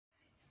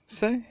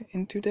So,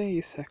 in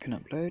today's second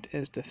upload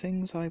is the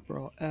things I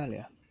brought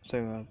earlier. So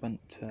I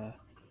went to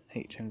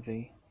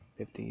HMV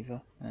with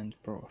Diva and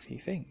brought a few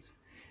things.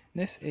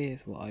 This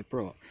is what I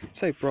brought.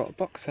 So I brought a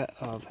box set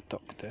of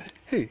Doctor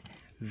Who,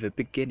 The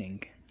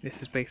Beginning. This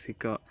has basically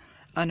got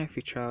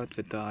Unearthly Child,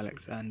 The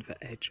Daleks and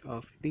The Edge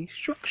of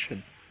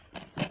Destruction.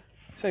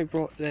 So I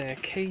brought the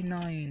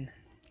K9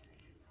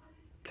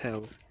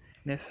 Tales.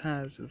 This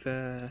has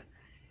the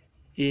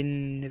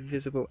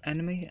Invisible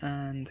Enemy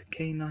and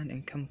K9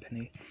 and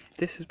Company.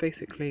 This is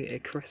basically a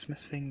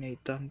Christmas thing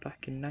they'd done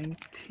back in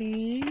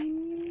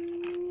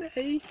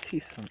 1980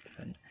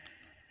 something.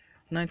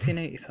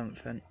 1980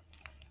 something.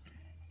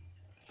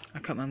 I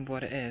can't remember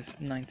what it is.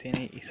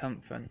 1980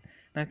 something.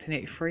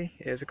 1983.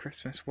 It was a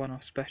Christmas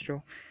one-off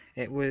special.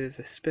 It was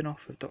a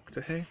spin-off of Doctor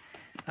Who.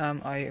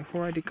 I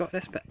already got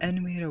this, but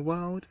Enemy of the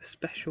World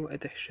Special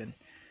Edition.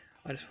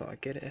 I just thought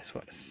I'd get it. This is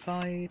what the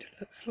side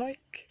looks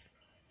like.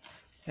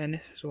 And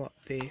this is what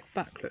the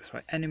back looks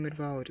like. Enemy of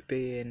the World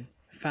being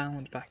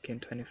found back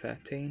in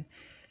 2013.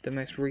 The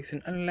most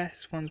recent,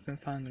 unless one's been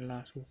found in the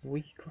last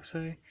week or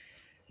so.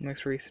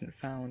 Most recent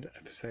found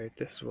episode.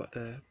 This is what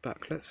the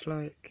back looks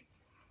like.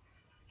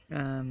 Try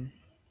and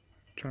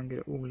get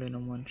it all in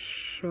on one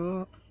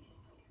shot.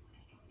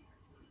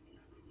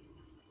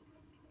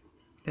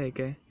 There you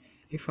go.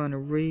 If you want to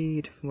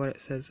read what it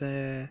says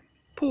there,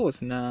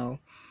 pause now.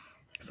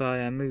 So I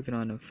am moving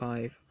on in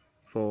 5,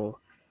 4,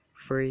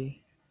 3,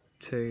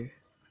 2,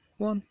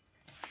 1.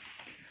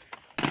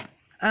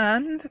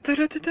 And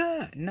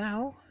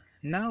now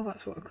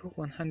that's what I call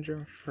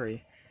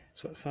 103.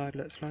 That's what the side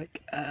looks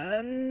like.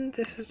 And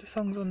this is the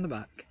songs on the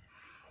back.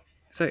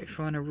 So if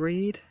you want to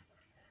read,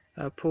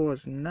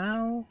 pause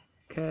now,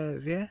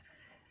 cause yeah.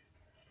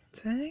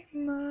 Take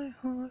my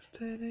horse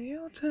to the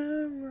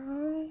autumn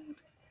road.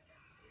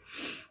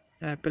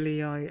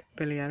 Billie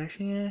Eilish,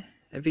 yeah.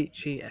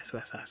 Avicii,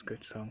 SOS, that's a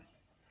good song.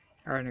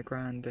 Ariana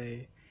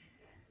Grande,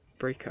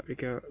 break up your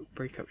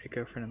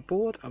girlfriend and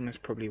bored. I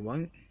most probably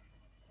won't.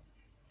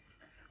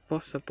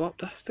 Foster Bop,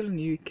 that's still in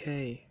the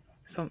UK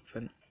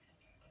something.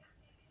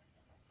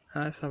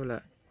 Let's have a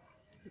look.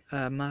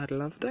 Mad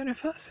Love, don't know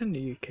if that's in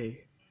the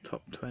UK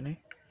top 20.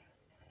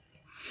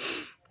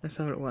 Let's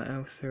have a look what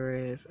else there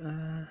is.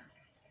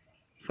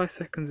 5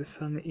 Seconds of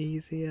Summer,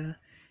 Easier.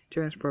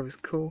 Jonas Brothers,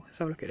 cool. Let's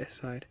have a look at this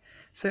side.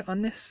 So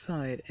on this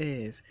side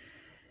is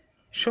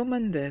Shawn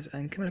Mendes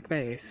and Camila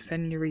Cabello's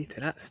Senorita.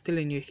 That's still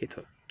in UK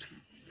top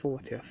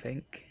 40, I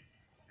think.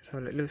 Let's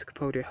have a look. Lewis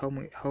Capaldi,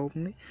 Hold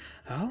Me,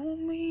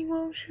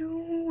 won't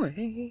you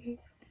wait?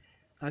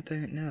 I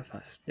don't know if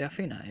that's. Yeah, I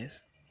think that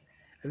is.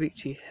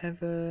 Avicii,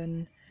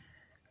 Heaven.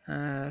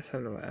 Let's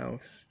have a look what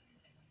else.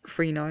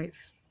 3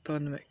 Nights,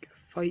 Dynamic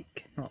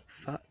Fake, not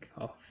fuck,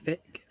 or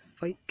thick,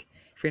 fake.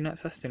 3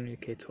 Nights, that's still in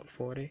UK top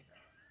 40.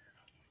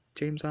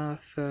 James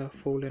Arthur,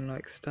 Falling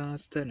Like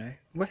Stars, don't know.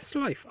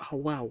 Westlife, oh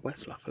wow,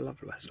 Westlife, I love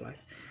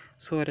Westlife.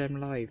 Saw them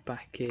live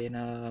back in,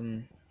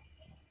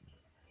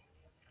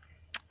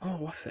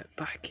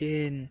 back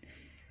in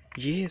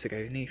years ago,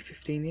 nearly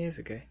 15 years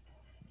ago.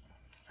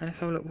 And let's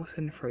have a look, what's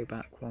in the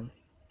throwback one?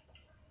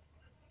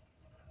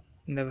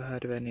 Never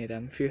heard of any of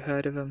them. If you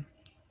heard of them,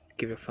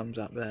 give a thumbs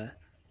up there.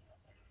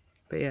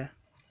 But yeah,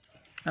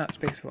 that's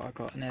basically what I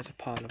got, and there's a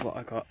pile of what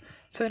I got.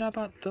 So that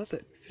about does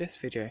it for this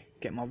video.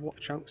 Get my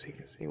watch out so you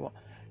can see what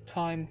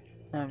time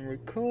I'm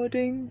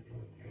recording.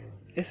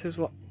 This is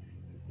what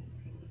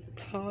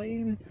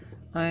time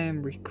I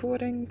am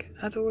recording.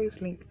 As always,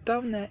 link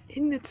down there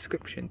in the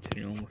description to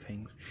the normal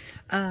things.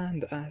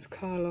 And as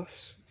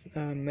Carlos,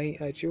 mate,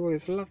 as you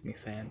always love me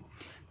saying,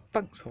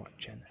 thanks for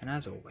watching, and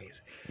as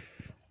always,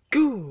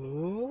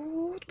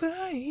 goodbye.